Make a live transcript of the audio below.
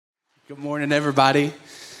Good morning, everybody.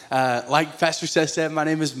 Like Pastor Seth said, my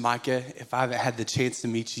name is Micah. If I haven't had the chance to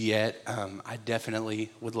meet you yet, I definitely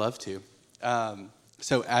would love to.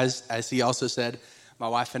 So as he also said, my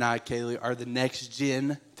wife and I, Kaylee, are the next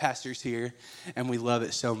gen pastors here, and we love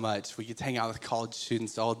it so much. We get to hang out with college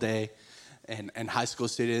students all day and high school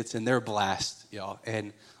students, and they're a blast, y'all.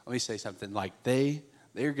 And let me say something, like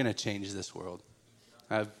they're going to change this world.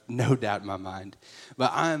 I have no doubt in my mind.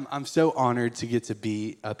 But I'm so honored to get to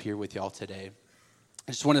be up here with y'all today.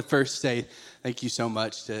 I just want to first say thank you so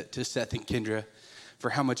much to Seth and Kendra for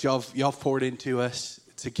how much y'all poured into us.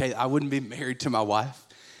 To Kay, I wouldn't be married to my wife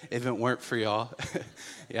if it weren't for y'all.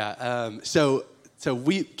 Yeah. So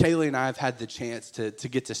Kaylee and I have had the chance to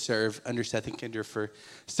get to serve under Seth and Kendra for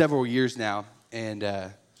several years now, and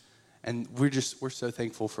we're so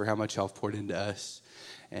thankful for how much y'all have poured into us.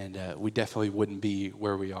 And we definitely wouldn't be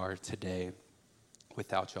where we are today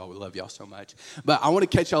without y'all. We love y'all so much. But I want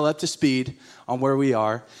to catch y'all up to speed on where we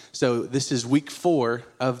are. So this is week 4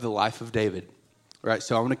 of the life of David, right?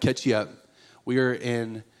 So I want to catch you up. We are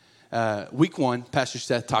in week 1. Pastor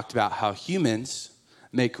Seth talked about how humans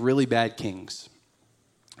make really bad kings,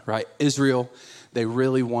 right? Israel, they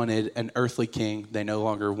really wanted an earthly king. They no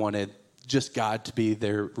longer wanted just God to be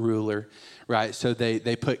their ruler, right? So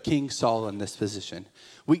they put King Saul in this position.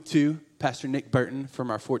 Week 2, Pastor Nick Burton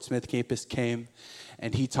from our Fort Smith campus came,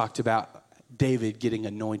 and he talked about David getting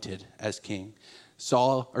anointed as king.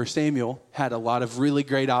 Samuel had a lot of really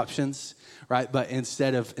great options, right? But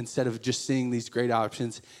instead of just seeing these great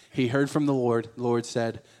options, he heard from the Lord. The Lord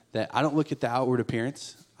said that I don't look at the outward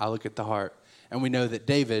appearance, I look at the heart. And we know that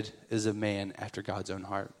David is a man after God's own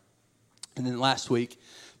heart. And then last week,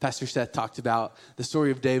 Pastor Seth talked about the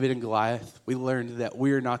story of David and Goliath. We learned that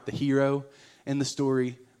we are not the hero in the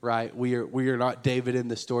story, right? We are not David in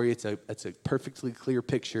the story. It's a perfectly clear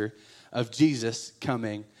picture of Jesus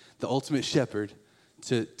coming, the ultimate shepherd,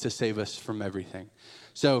 to save us from everything.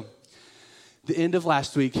 So the end of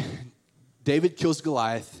last week, David kills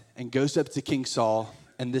Goliath and goes up to King Saul,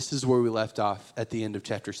 and this is where we left off at the end of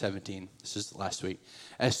chapter 17. This is last week.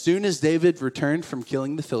 As soon as David returned from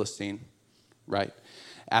killing the Philistine, right,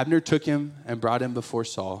 Abner took him and brought him before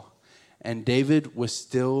Saul, and David was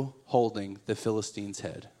still holding the Philistine's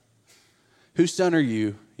head. Whose son are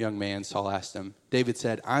you, young man? Saul asked him. David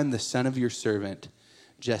said, I'm the son of your servant,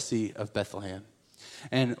 Jesse of Bethlehem.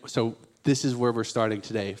 And so this is where we're starting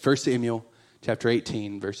today. 1 Samuel chapter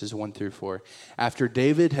 18, verses 1 through 4. After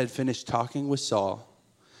David had finished talking with Saul,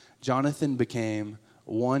 Jonathan became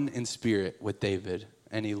one in spirit with David,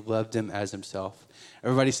 and he loved him as himself.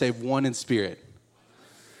 Everybody say one in spirit.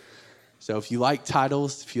 So if you like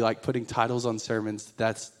titles, if you like putting titles on sermons,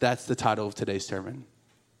 that's the title of today's sermon.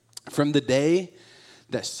 From the day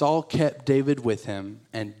that Saul kept David with him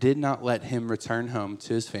and did not let him return home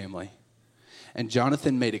to his family, and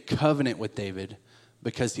Jonathan made a covenant with David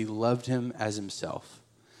because he loved him as himself,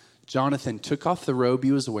 Jonathan took off the robe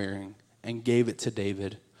he was wearing and gave it to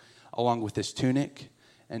David, along with his tunic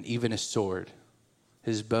and even his sword,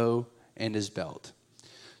 his bow and his belt.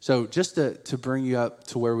 So just to bring you up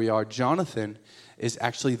to where we are, Jonathan is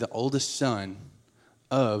actually the oldest son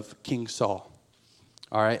of King Saul.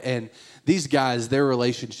 All right, and these guys, their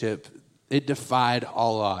relationship, it defied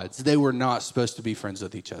all odds. They were not supposed to be friends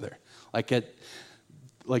with each other.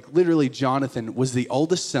 Literally, Jonathan was the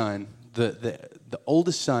oldest son, the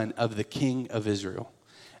oldest son of the king of Israel,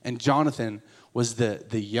 and Jonathan was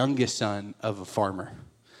the youngest son of a farmer.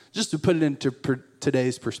 Just to put it into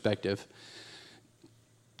today's perspective,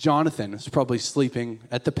 Jonathan was probably sleeping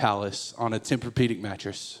at the palace on a Tempur-Pedic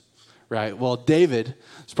mattress, right? While David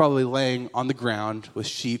was probably laying on the ground with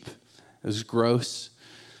sheep. It was gross,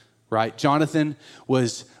 right? Jonathan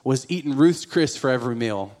was eating Ruth's Chris for every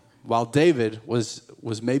meal, while David was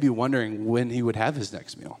maybe wondering when he would have his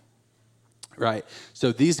next meal, right?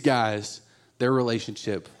 So these guys, their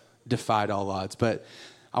relationship defied all odds. But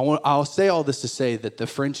I'll say all this to say that the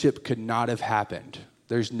friendship could not have happened.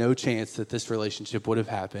 There's no chance that this relationship would have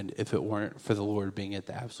happened if it weren't for the Lord being at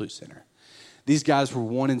the absolute center. These guys were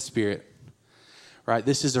one in spirit, right?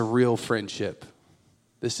 This is a real friendship.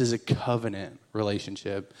 This is a covenant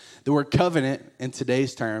relationship. The word covenant in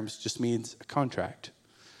today's terms just means a contract,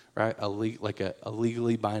 right? A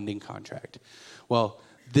legally binding contract. Well,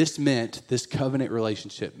 this covenant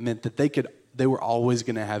relationship meant that they were always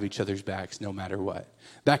going to have each other's backs no matter what.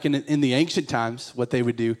 Back in the ancient times, what they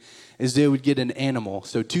would do is they would get an animal.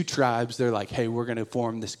 So 2 tribes, they're like, hey, we're going to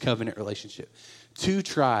form this covenant relationship. 2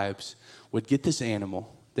 tribes would get this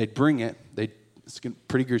animal. They'd bring it. It's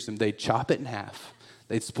pretty gruesome. They'd chop it in half.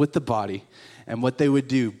 They'd split the body. And what they would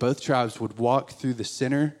do, both tribes would walk through the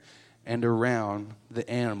center and around the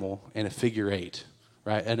animal in a figure eight,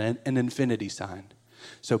 right? An infinity sign.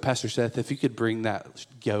 So Pastor Seth, if you could bring that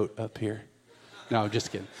goat up here. No, I'm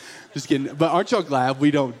just kidding. Just kidding. But aren't y'all glad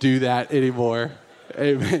we don't do that anymore?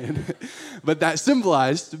 Amen. But that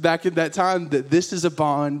symbolized back in that time that this is a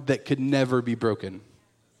bond that could never be broken.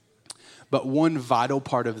 But one vital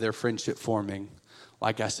part of their friendship forming,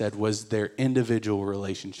 like I said, was their individual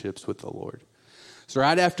relationships with the Lord. So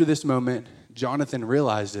right after this moment, Jonathan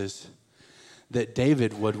realizes that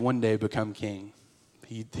David would one day become king.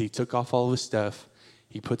 He took off all of his stuff.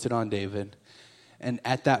 He puts it on David. And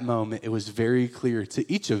at that moment, it was very clear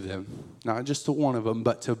to each of them, not just to one of them,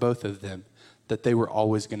 but to both of them, that they were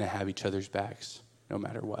always going to have each other's backs, no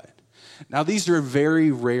matter what. Now, these are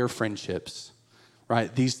very rare friendships,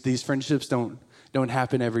 right? These friendships don't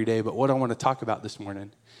happen every day, but what I want to talk about this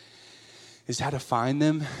morning is how to find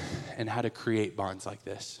them and how to create bonds like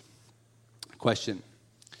this. Question,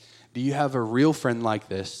 do you have a real friend like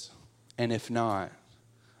this? And if not,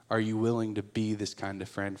 are you willing to be this kind of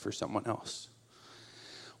friend for someone else?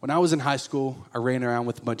 When I was in high school, I ran around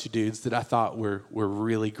with a bunch of dudes that I thought were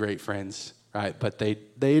really great friends, right? But they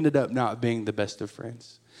ended up not being the best of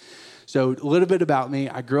friends. So a little bit about me.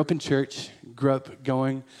 I grew up in church, grew up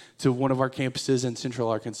going to one of our campuses in Central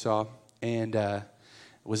Arkansas, and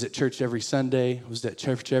was at church every Sunday, was at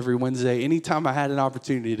church every Wednesday. Anytime I had an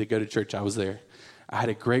opportunity to go to church, I was there. I had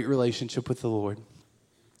a great relationship with the Lord.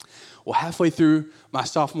 Well, halfway through my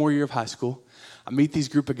sophomore year of high school, I meet these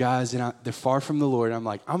group of guys, and they're far from the Lord. I'm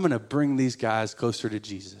like, I'm going to bring these guys closer to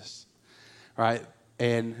Jesus, right?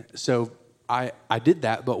 And so I did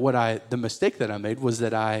that, but the mistake that I made was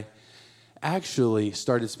that I actually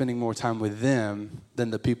started spending more time with them than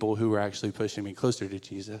the people who were actually pushing me closer to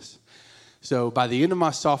Jesus. So by the end of my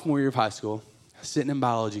sophomore year of high school, sitting in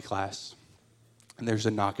biology class, and there's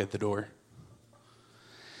a knock at the door.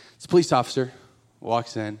 It's a police officer,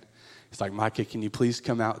 walks in. He's like, Micah, can you please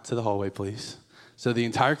come out to the hallway, please? So the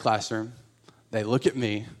entire classroom, they look at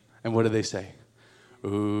me, and what do they say?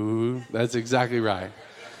 Ooh, that's exactly right.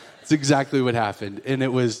 That's exactly what happened, and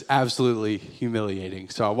it was absolutely humiliating.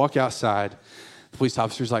 So I walk outside. The police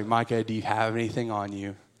officer's like, Micah, do you have anything on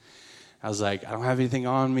you? I was like, I don't have anything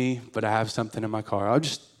on me, but I have something in my car. I'll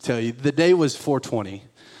just tell you, the day was 420,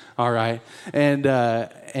 all right?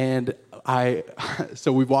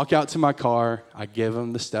 So we walk out to my car. I give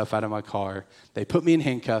them the stuff out of my car. They put me in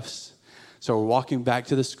handcuffs. So we're walking back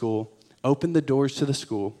to the school, open the doors to the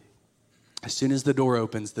school. As soon as the door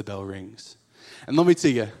opens, the bell rings. And let me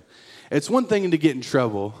tell you, it's one thing to get in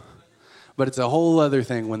trouble, but it's a whole other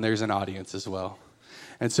thing when there's an audience as well.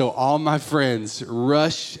 And so all my friends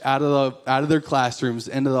rush out of their classrooms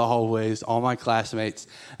into the hallways, all my classmates,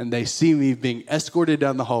 and they see me being escorted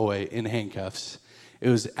down the hallway in handcuffs. It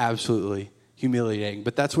was absolutely humiliating.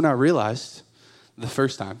 But that's when I realized the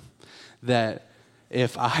first time that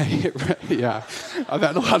I've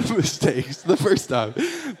had a lot of mistakes the first time,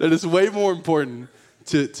 that it's way more important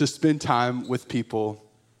to spend time with people,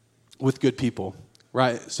 with good people,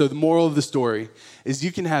 right? So the moral of the story is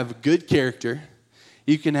you can have good character,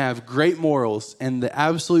 you can have great morals and the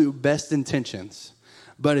absolute best intentions,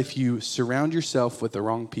 but if you surround yourself with the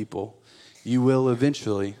wrong people, you will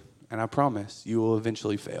eventually, and I promise, you will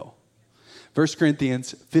eventually fail. 1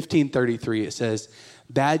 Corinthians 15:33, it says,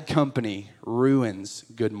 bad company ruins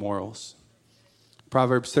good morals.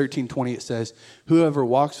 Proverbs 13:20, it says, whoever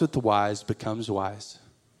walks with the wise becomes wise,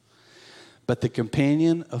 but the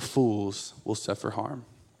companion of fools will suffer harm.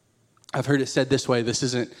 I've heard it said this way, this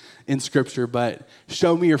isn't in scripture, but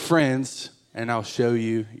show me your friends and I'll show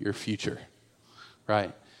you your future,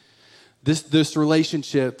 right? This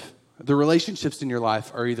relationship, the relationships in your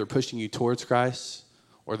life are either pushing you towards Christ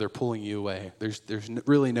or they're pulling you away. There's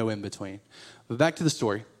really no in between. But back to the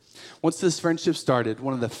story. Once this friendship started,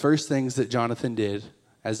 one of the first things that Jonathan did,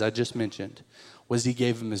 as I just mentioned, was he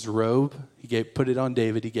gave him his robe. Put it on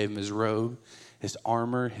David. He gave him his robe, his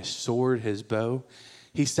armor, his sword, his bow.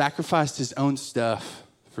 He sacrificed his own stuff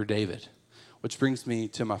for David, which brings me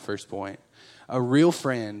to my first point. A real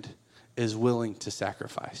friend is willing to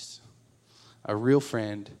sacrifice. A real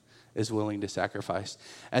friend is willing to sacrifice.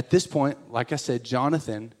 At this point, like I said,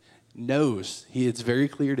 Jonathan knows, it's very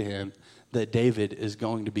clear to him that David is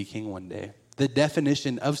going to be king one day. The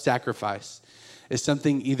definition of sacrifice is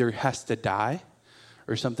something either has to die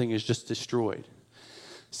or something is just destroyed.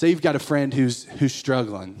 Say you've got a friend who's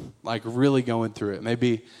struggling, like really going through it.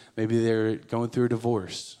 Maybe they're going through a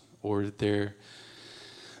divorce or they're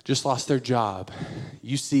just lost their job.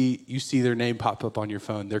 You see their name pop up on your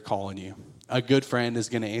phone. They're calling you. A good friend is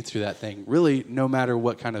going to answer that thing, really, no matter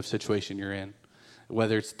what kind of situation you're in.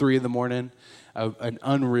 Whether it's 3 a.m, an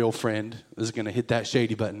unreal friend is going to hit that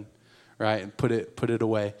shady button, right, and put it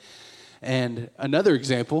away. And another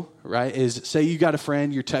example, right, is say you got a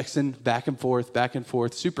friend, you're texting back and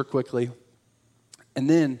forth super quickly. And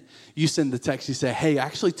then you send the text, you say, hey,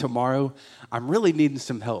 actually tomorrow, I'm really needing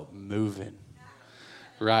some help moving,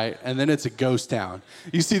 right? And then it's a ghost town.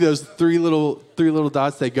 You see those three little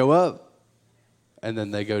dots, they go up, and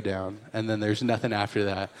then they go down, and then there's nothing after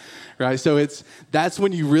that, right? So that's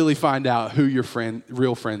when you really find out who your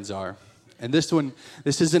real friends are. And this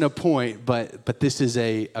isn't a point, but this is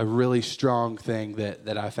a really strong thing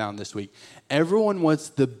that I found this week. Everyone wants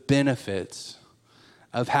the benefits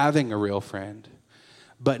of having a real friend,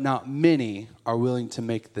 but not many are willing to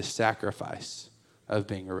make the sacrifice of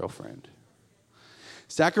being a real friend.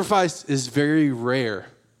 Sacrifice is very rare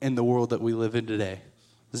in the world that we live in today.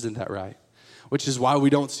 Isn't that right? Which is why we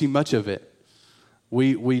don't see much of it.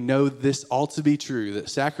 We know this all to be true, that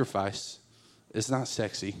sacrifice is not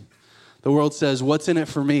sexy. The world says, what's in it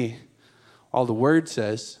for me? All the word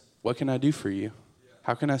says, what can I do for you?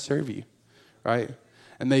 How can I serve you? Right?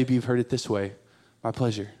 And maybe you've heard it this way, my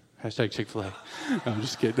pleasure. Hashtag Chick-fil-A. No, I'm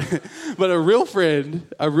just kidding. But a real friend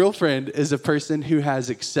is a person who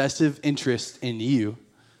has excessive interest in you,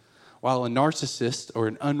 while a narcissist or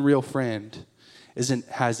an unreal friend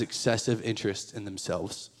has excessive interest in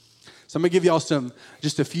themselves. So I'm going to give y'all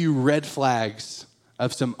just a few red flags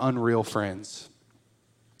of some unreal friends.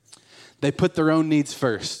 They put their own needs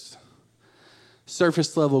first.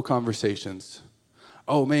 Surface level conversations.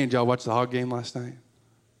 Oh man, did y'all watch the Hog game last night?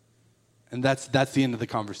 And that's the end of the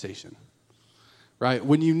conversation, right?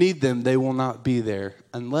 When you need them, they will not be there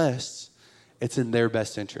unless it's in their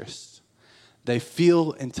best interest. They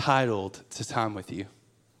feel entitled to time with you.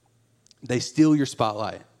 They steal your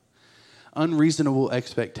spotlight. Unreasonable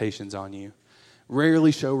expectations on you.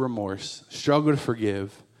 Rarely show remorse. Struggle to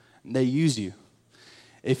forgive. And they use you.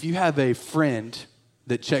 If you have a friend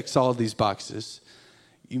that checks all of these boxes,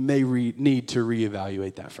 you may need to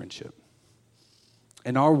reevaluate that friendship.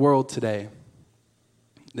 In our world today,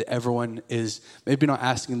 that everyone is maybe not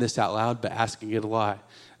asking this out loud, but asking it a lot.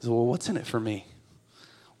 Is, well, what's in it for me?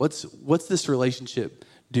 What's this relationship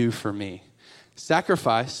do for me?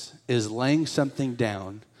 Sacrifice is laying something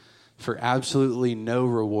down for absolutely no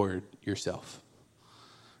reward yourself.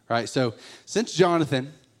 Right? So since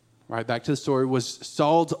Jonathan, right, back to the story, was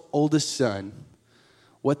Saul's oldest son,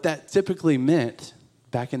 what that typically meant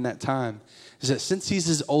back in that time is that since he's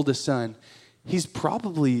his oldest son, he's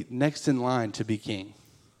probably next in line to be king.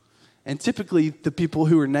 And typically, the people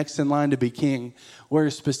who are next in line to be king wear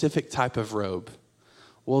a specific type of robe.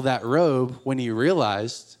 Well, that robe, when he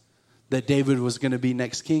realized that David was going to be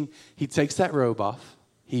next king, he takes that robe off.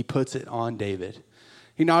 He puts it on David.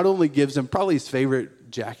 He not only gives him probably his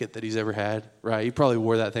favorite jacket that he's ever had, right? He probably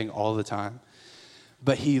wore that thing all the time.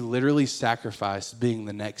 But he literally sacrificed being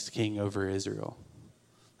the next king over Israel.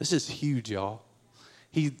 This is huge, y'all.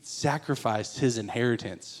 He sacrificed his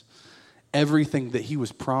inheritance, everything that he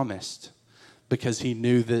was promised, because he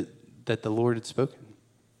knew that the Lord had spoken.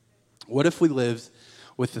 What if we lived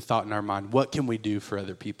with the thought in our mind, what can we do for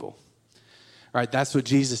other people? Right, that's what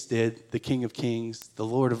Jesus did, the King of Kings, the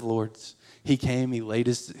Lord of Lords. He came, he laid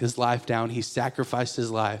his life down, he sacrificed his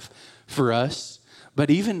life for us. But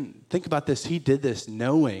even, think about this, he did this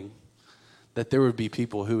knowing that there would be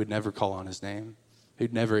people who would never call on his name,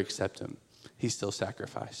 who'd never accept him. He still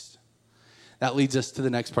sacrificed. That leads us to the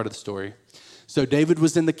next part of the story. So David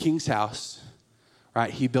was in the king's house,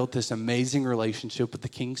 right? He built this amazing relationship with the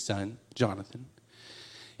king's son, Jonathan.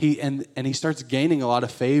 And he starts gaining a lot of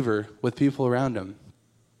favor with people around him.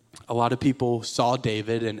 A lot of people saw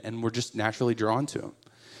David and were just naturally drawn to him.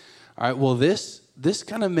 All right, well, this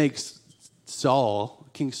kind of makes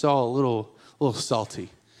King Saul, a little salty,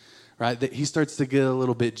 right? That he starts to get a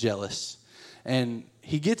little bit jealous. And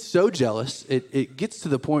he gets so jealous, it gets to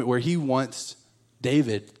the point where he wants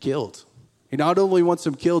David killed. He not only wants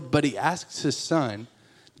him killed, but he asks his son,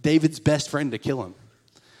 David's best friend, to kill him,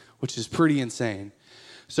 which is pretty insane.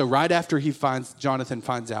 So right after Jonathan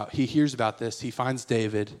finds out, he hears about this, he finds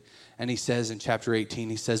David, and he says in chapter 18,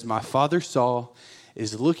 he says, my father Saul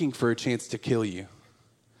is looking for a chance to kill you.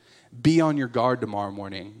 Be on your guard tomorrow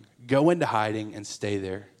morning. Go into hiding and stay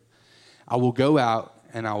there. I will go out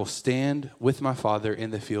and I will stand with my father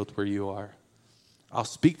in the field where you are. I'll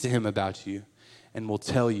speak to him about you and will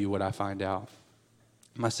tell you what I find out.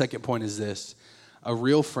 My second point is this. A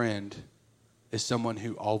real friend is someone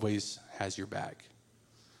who always has your back.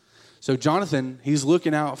 So Jonathan, he's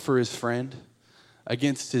looking out for his friend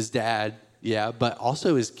against his dad, yeah, but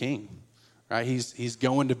also his king, right? He's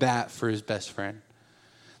going to bat for his best friend.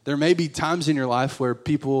 There may be times in your life where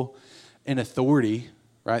people in authority,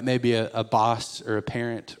 right? Maybe a boss or a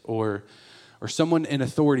parent or someone in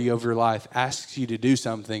authority over your life asks you to do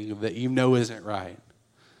something that you know isn't right.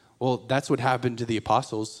 Well, that's what happened to the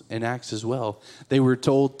apostles in Acts as well. They were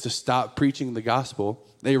told to stop preaching the gospel.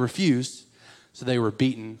 They refused, so they were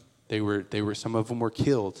beaten. They were some of them were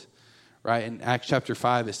killed, right? In Acts chapter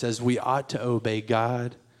 5, it says, we ought to obey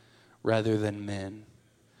God rather than men.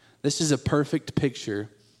 This is a perfect picture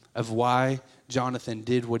of why Jonathan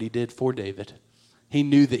did what he did for David. He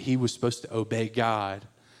knew that he was supposed to obey God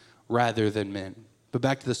rather than men. But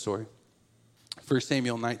back to the story. 1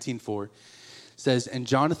 Samuel 19:4 says, and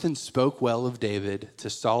Jonathan spoke well of David to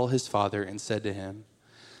Saul his father and said to him,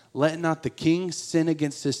 let not the king sin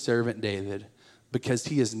against his servant David, because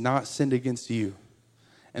he has not sinned against you,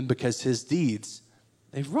 and because his deeds,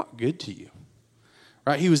 they've wrought good to you.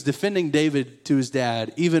 Right? He was defending David to his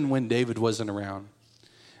dad, even when David wasn't around.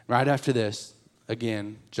 Right after this,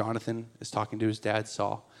 again, Jonathan is talking to his dad,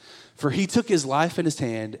 Saul. For he took his life in his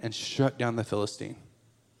hand and struck down the Philistine.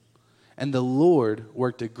 And the Lord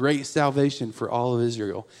worked a great salvation for all of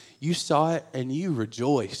Israel. You saw it and you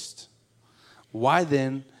rejoiced. Why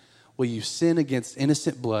then will you sin against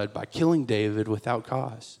innocent blood by killing David without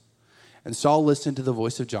cause? And Saul listened to the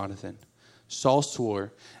voice of Jonathan. Saul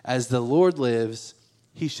swore, as the Lord lives,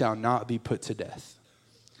 he shall not be put to death.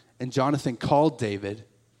 And Jonathan called David,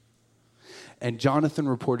 and Jonathan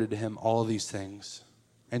reported to him all these things.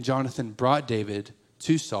 And Jonathan brought David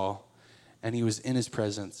to Saul, and he was in his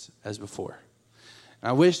presence as before. And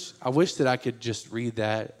I wish that I could just read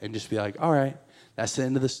that and just be like, all right, that's the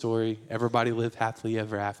end of the story. Everybody lived happily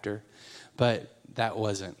ever after. But that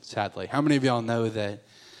wasn't, sadly. How many of y'all know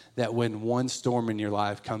that when one storm in your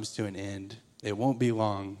life comes to an end, it won't be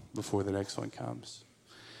long before the next one comes?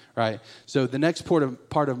 Right? So the next part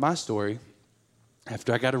of my story,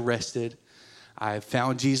 after I got arrested, I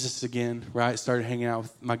found Jesus again, right? Started hanging out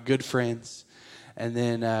with my good friends. And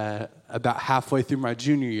then about halfway through my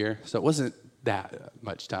junior year, so it wasn't that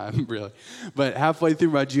much time, really. But halfway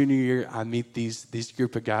through my junior year, I meet these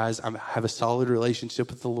group of guys. I have a solid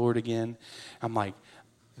relationship with the Lord again. I'm like,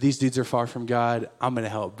 these dudes are far from God. I'm going to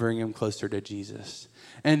help bring them closer to Jesus.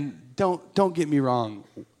 And don't get me wrong.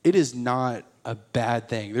 It is not a bad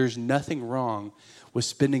thing. There's nothing wrong with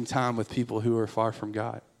spending time with people who are far from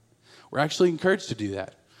God. We're actually encouraged to do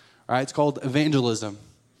that. All right? It's called evangelism.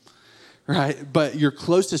 Right? But your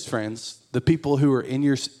closest friends, the people who are in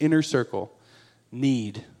your inner circle,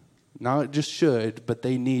 need, not just should, but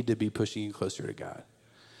they need to be pushing you closer to God.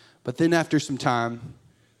 But then after some time,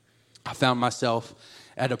 I found myself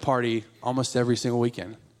at a party almost every single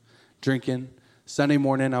weekend, drinking. Sunday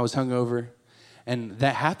morning, I was hungover, and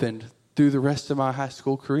that happened through the rest of my high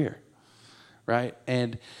school career, right?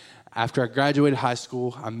 And after I graduated high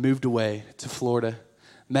school, I moved away to Florida,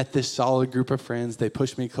 met this solid group of friends. They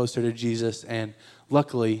pushed me closer to Jesus, and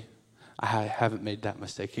luckily, I haven't made that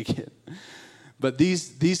mistake again. But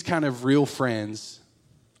these kind of real friends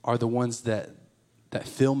are the ones that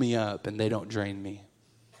fill me up and they don't drain me.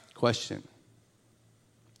 Question: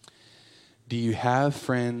 do you have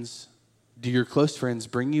friends? Do your close friends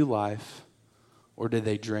bring you life, or do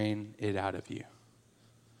they drain it out of you?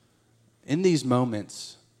 In these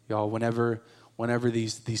moments, y'all, whenever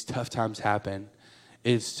these tough times happen,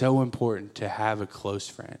 it's so important to have a close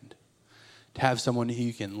friend, to have someone who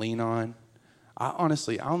you can lean on. I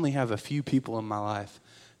only have a few people in my life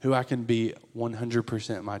who I can be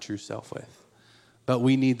 100% my true self with. But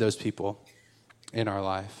we need those people in our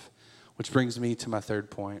life, which brings me to my third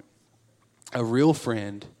point. A real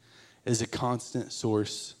friend is a constant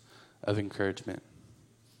source of encouragement.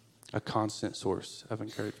 A constant source of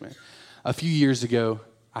encouragement. A few years ago,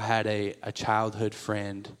 I had a childhood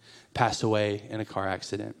friend pass away in a car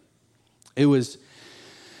accident. It was,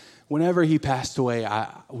 whenever he passed away,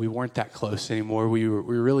 we weren't that close anymore. We were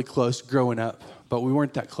really close growing up, but we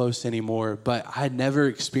weren't that close anymore. But I had never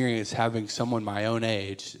experienced having someone my own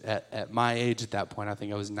age, at my age at that point, I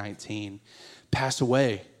think I was 19, pass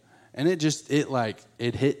away. And it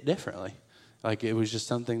hit differently. Like it was just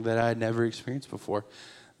something that I had never experienced before.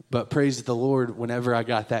 But praise the Lord, whenever I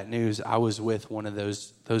got that news, I was with one of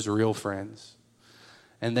those real friends.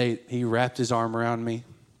 And he wrapped his arm around me.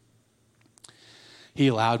 He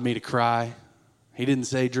allowed me to cry. He didn't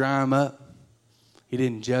say, dry him up. He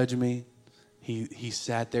didn't judge me. He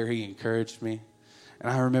sat there, he encouraged me. And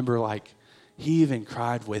I remember he even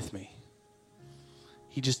cried with me.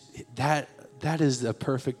 That is a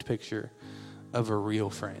perfect picture of a real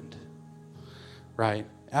friend, right?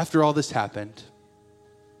 After all this happened,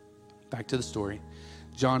 back to the story,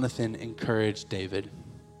 Jonathan encouraged David.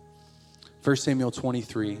 1 Samuel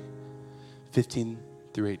 23, 15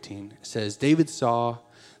 through 18. It says, David saw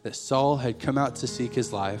that Saul had come out to seek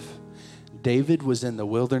his life. David was in the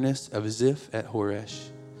wilderness of Ziph at Horesh.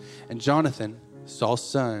 And Jonathan, Saul's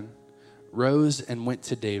son, rose and went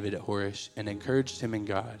to David at Horesh and encouraged him in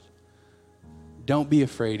God. Don't be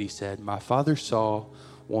afraid, he said. My father Saul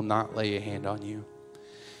will not lay a hand on you.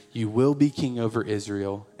 You will be king over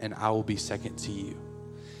Israel, and I will be second to you.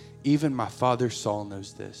 Even my father Saul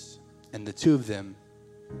knows this. And the two of them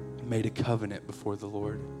made a covenant before the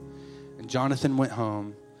Lord. And Jonathan went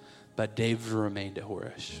home, but David remained at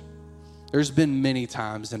Horesh. There's been many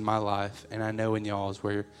times in my life, and I know in y'all's,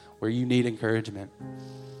 where you need encouragement.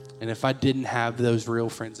 And if I didn't have those real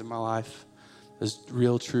friends in my life, those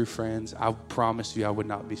real true friends, I promise you I would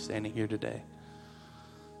not be standing here today.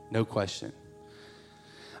 No question.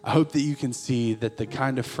 I hope that you can see that the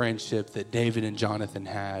kind of friendship that David and Jonathan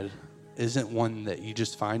had isn't one that you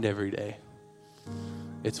just find every day.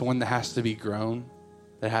 It's one that has to be grown,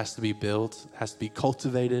 that has to be built, has to be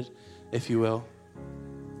cultivated, if you will.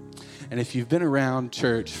 And if you've been around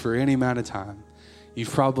church for any amount of time,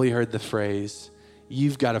 you've probably heard the phrase,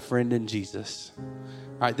 you've got a friend in Jesus.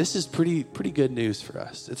 All right, this is pretty good news for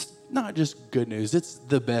us. It's not just good news, it's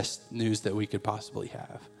the best news that we could possibly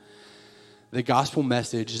have. The gospel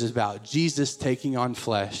message is about Jesus taking on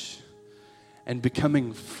flesh and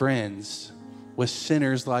becoming friends with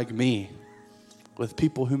sinners like me, with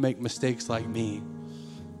people who make mistakes like me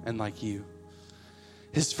and like you.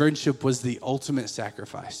 His friendship was the ultimate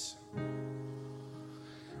sacrifice,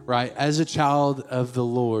 right? As a child of the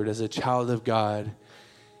Lord, as a child of God,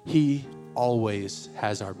 he always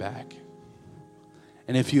has our back.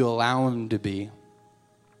 And if you allow him to be,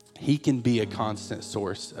 he can be a constant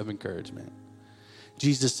source of encouragement.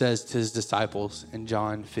 Jesus says to his disciples in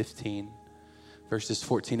John 15, verses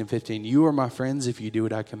 14 and 15, you are my friends if you do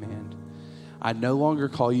what I command. I no longer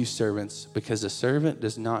call you servants because a servant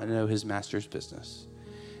does not know his master's business.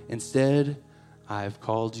 Instead, I have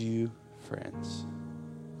called you friends.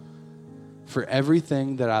 For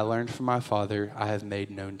everything that I learned from my Father, I have made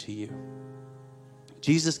known to you.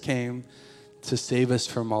 Jesus came to save us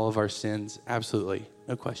from all of our sins, absolutely,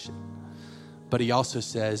 no question. But he also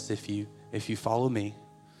says, if you follow me,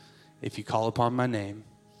 if you call upon my name,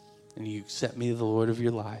 and you accept me as the Lord of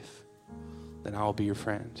your life, then I will be your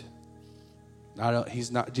friend.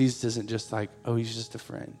 Jesus isn't just like, oh, he's just a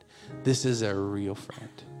friend. This is a real friend,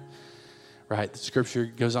 right? The scripture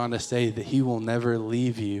goes on to say that he will never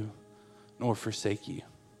leave you nor forsake you.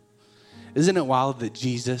 Isn't it wild that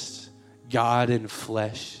Jesus, God in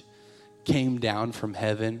flesh, came down from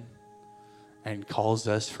heaven and calls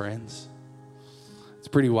us friends? It's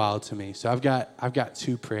pretty wild to me. So I've got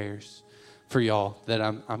two prayers for y'all that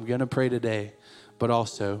I'm going to pray today, but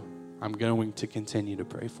also I'm going to continue to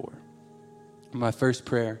pray for. My first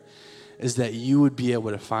prayer is that you would be able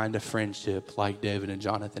to find a friendship like David and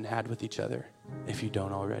Jonathan had with each other, if you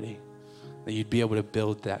don't already. That you'd be able to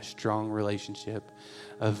build that strong relationship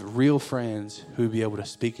of real friends who would be able to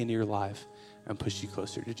speak into your life and push you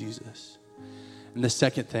closer to Jesus. And the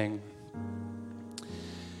second thing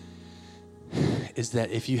is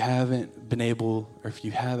that if you haven't been able, or if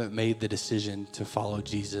you haven't made the decision to follow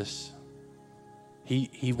Jesus,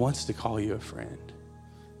 he wants to call you a friend.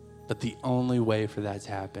 But the only way for that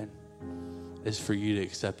to happen is for you to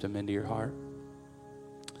accept him into your heart.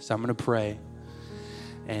 So I'm going to pray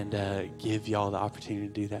and give y'all the opportunity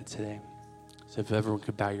to do that today. So if everyone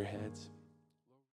could bow your heads.